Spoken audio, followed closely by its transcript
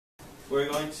we're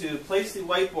going to place the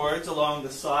whiteboards along the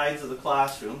sides of the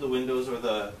classroom, the windows or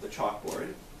the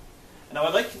chalkboard. And I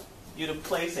would like you to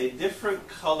place a different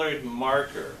colored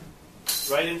marker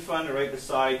right in front or right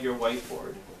beside your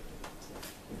whiteboard.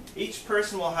 Each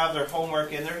person will have their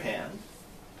homework in their hand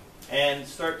and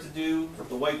start to do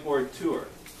the whiteboard tour.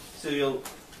 So you'll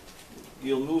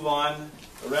move on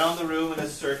around the room in a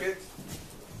circuit,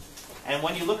 and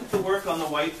when you look at the work on the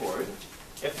whiteboard,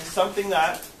 if there's something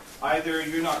that either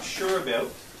you're not sure about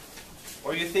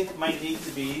or you think might need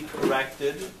to be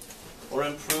corrected or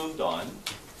improved on,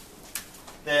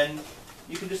 then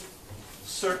you can just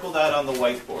circle that on the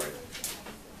whiteboard.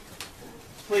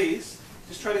 Please,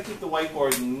 just try to keep the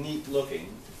whiteboard neat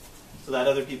looking so that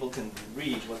other people can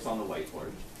read what's on the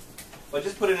whiteboard. But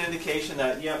just put an indication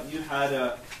that, yeah, you had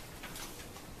a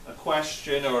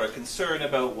question or a concern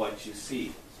about what you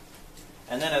see.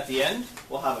 And then at the end,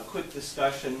 we'll have a quick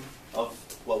discussion of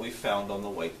what we found on the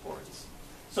whiteboards.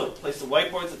 So, place the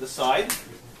whiteboards at the side,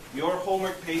 your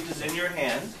homework pages in your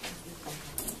hand.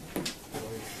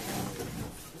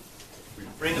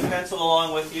 Bring a pencil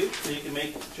along with you so you can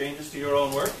make changes to your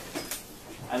own work.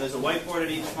 And there's a whiteboard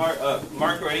at each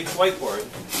marker at each whiteboard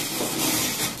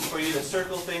for you to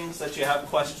circle things that you have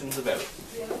questions about.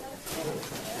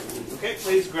 Okay,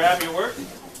 please grab your work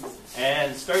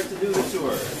and start to do the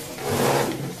tour.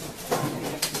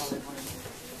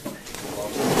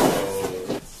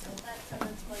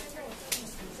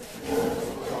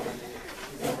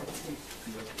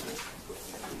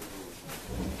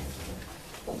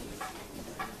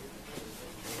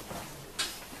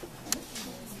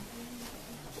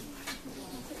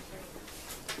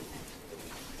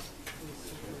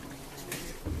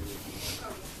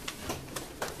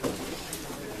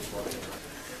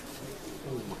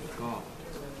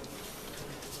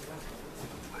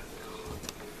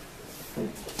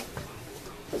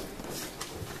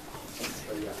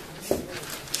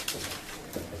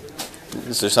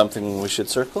 Is there something we should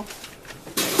circle?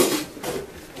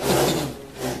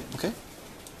 Okay.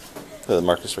 Put the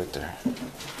markers right there.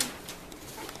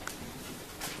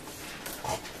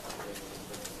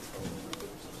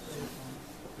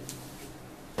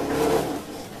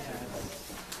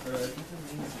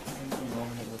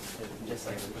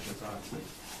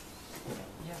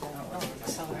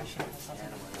 Acceleration has something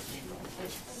to do with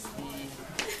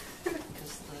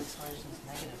because the acceleration is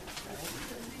negative, right?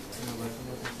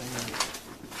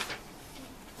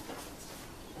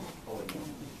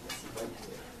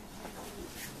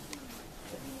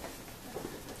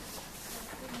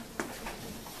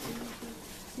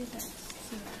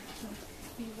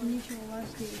 You need to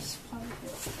watch this part,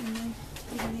 and then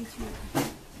you need to.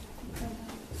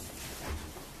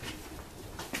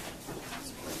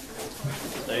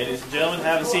 Ladies and gentlemen,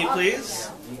 have a seat, please.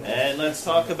 And let's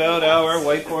talk about our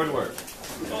whiteboard work.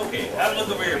 Okay, have a look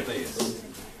over here, please.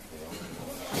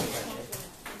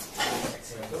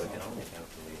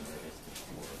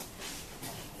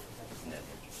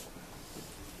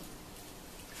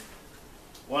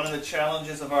 One of the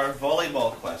challenges of our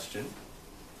volleyball question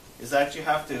is that you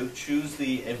have to choose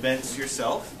the events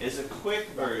yourself. It's a quick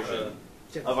version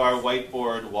of our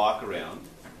whiteboard walk around.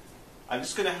 I'm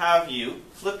just going to have you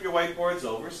flip your whiteboards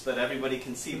over so that everybody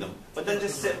can see them, but then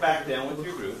just sit back down with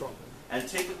your group and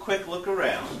take a quick look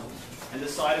around and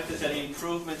decide if there's any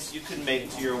improvements you can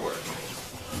make to your work.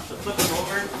 So flip it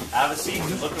over, have a seat,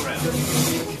 and look around. The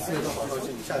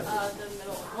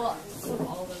middle. Well,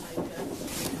 all of them.